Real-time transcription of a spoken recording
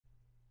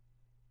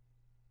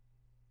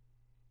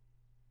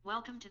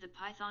Welcome to the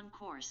Python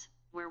course,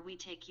 where we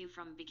take you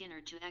from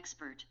beginner to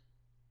expert.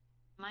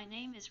 My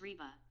name is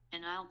Reba,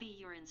 and I'll be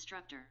your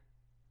instructor.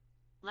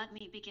 Let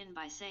me begin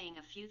by saying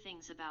a few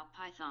things about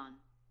Python.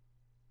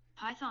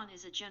 Python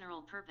is a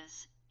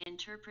general-purpose,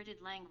 interpreted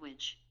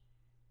language.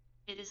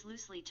 It is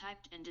loosely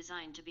typed and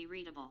designed to be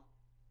readable.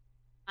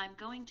 I'm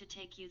going to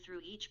take you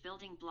through each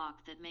building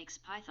block that makes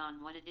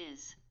Python what it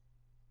is.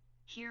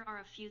 Here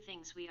are a few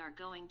things we are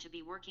going to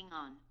be working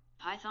on: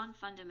 Python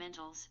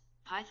fundamentals,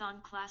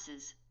 Python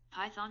classes,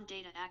 Python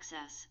data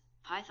access,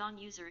 Python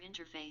user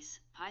interface,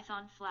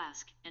 Python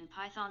Flask, and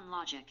Python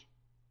logic.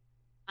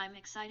 I'm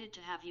excited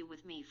to have you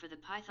with me for the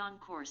Python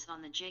course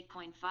on the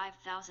Jakecoin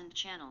 5000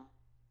 channel.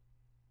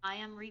 I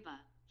am Reba,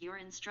 your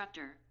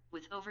instructor,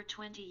 with over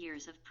 20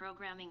 years of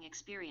programming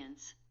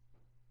experience.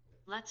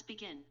 Let's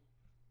begin.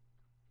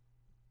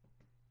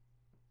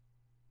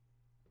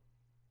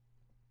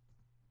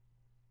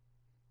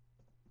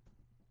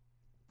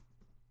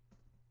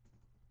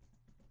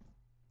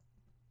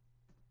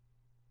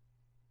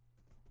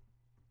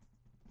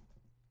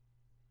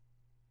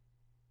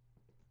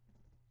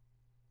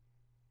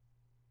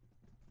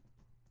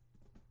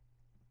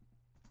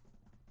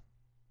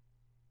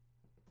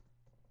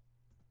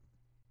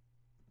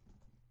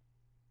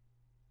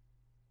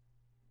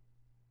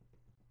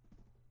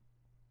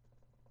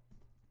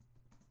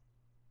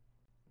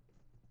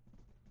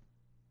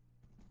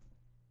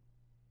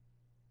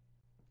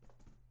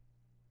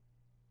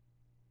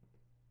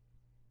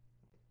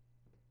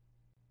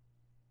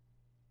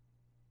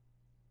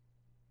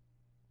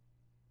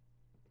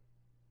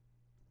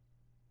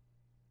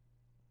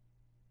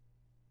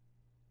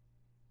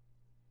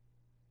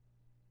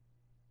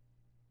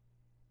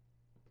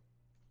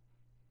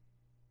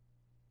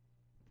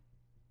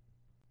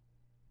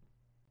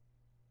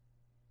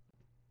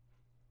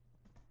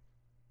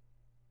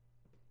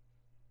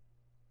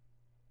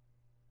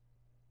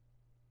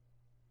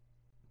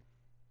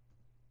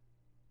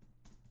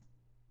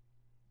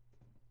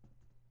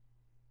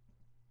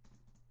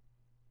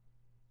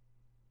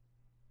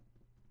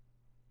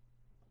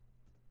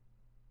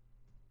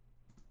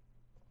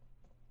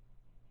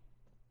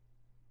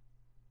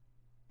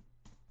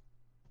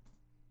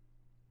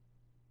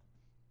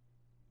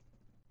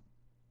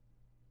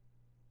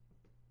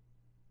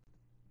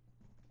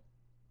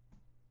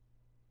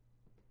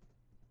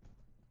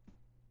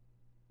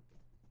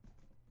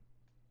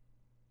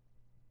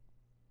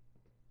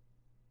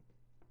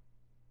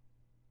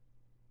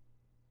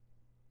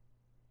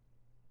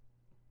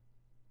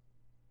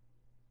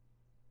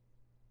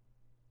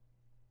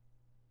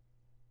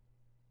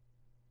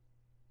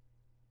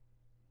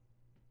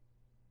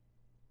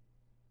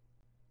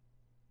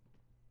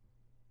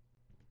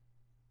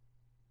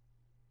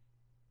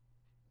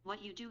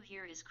 What you do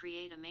here is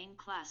create a main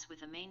class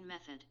with a main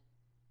method.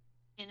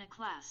 In a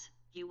class,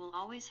 you will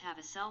always have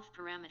a self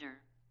parameter.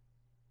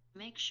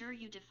 Make sure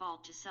you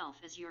default to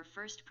self as your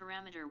first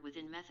parameter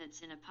within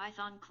methods in a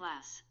Python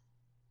class.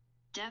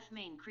 Def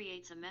main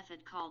creates a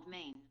method called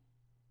main.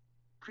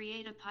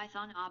 Create a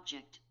Python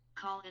object,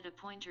 call it a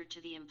pointer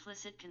to the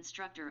implicit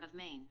constructor of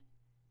main.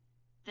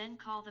 Then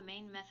call the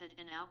main method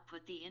and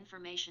output the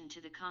information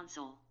to the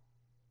console.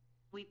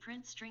 We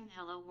print string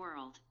hello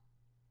world.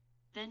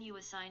 Then you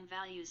assign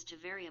values to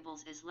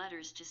variables as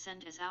letters to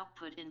send as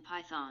output in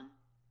Python.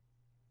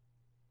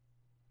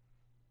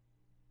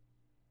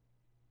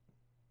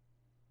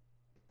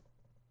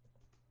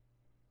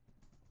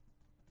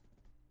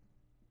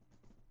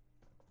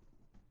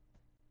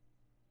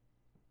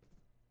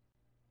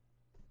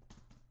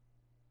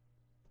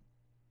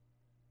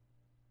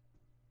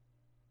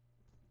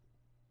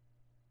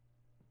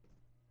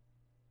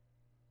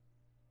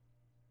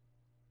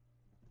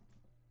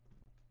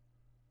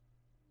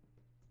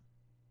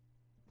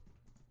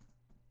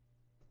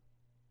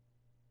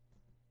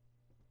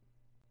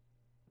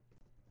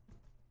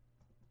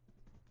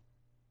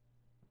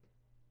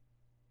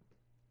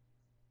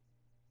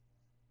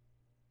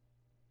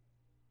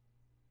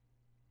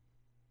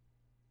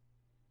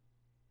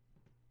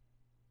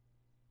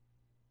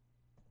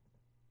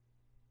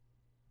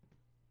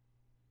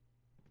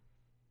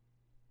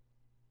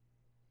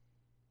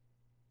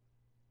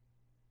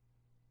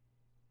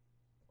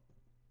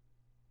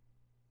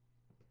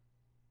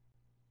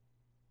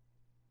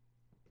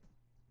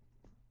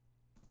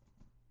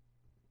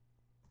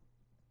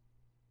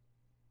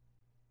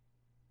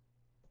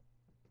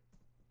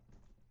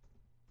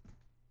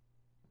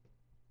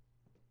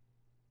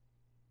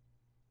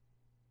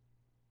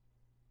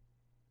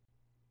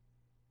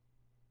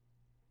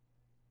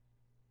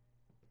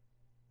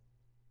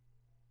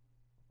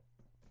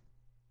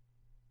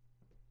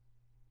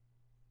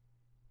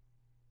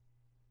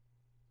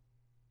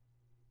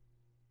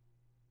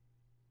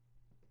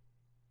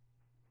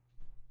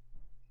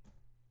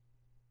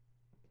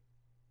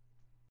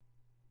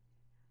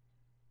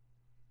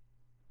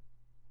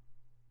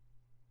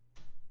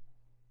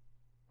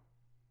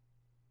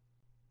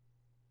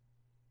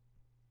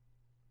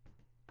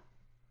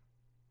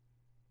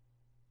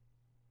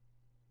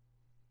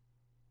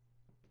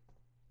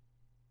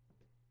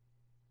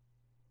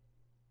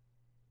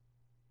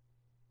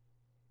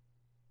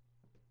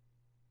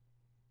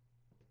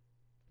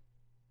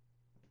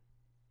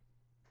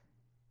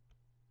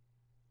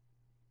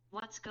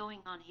 What's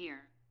going on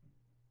here?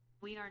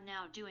 We are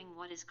now doing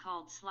what is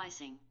called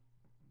slicing.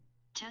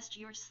 Test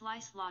your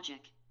slice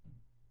logic.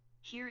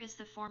 Here is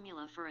the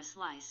formula for a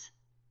slice.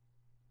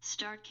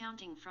 Start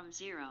counting from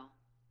 0.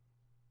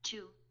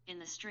 2, in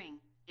the string,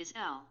 is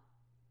L.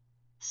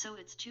 So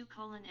it's 2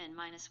 colon n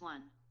minus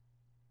 1.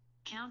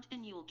 Count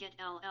and you'll get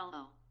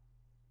LLO.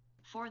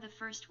 For the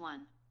first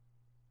one,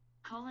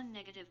 colon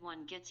negative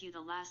 1 gets you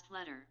the last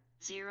letter,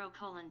 0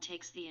 colon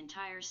takes the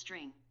entire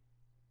string.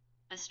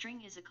 A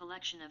string is a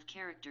collection of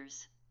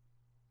characters.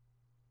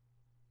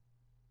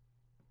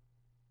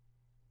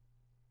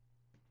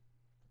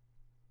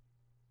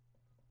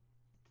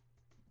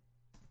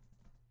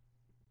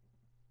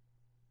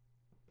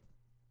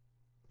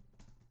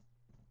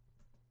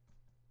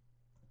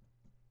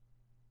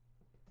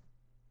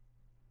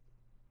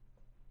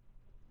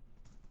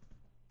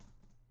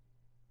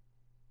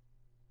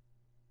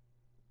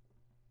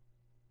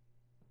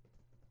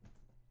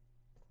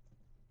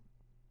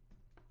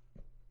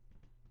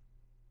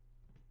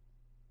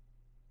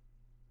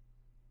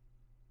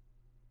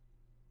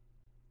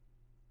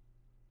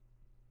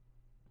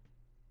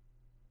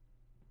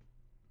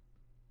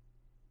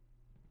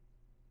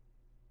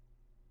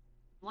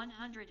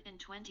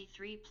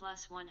 (123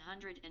 plus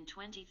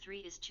 123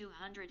 is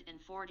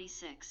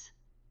 246).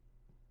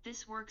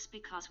 This works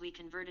because we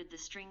converted the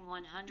string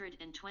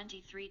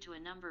 123 to a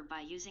number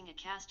by using a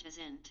cast as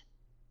int.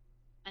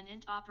 An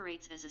int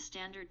operates as a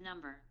standard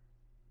number.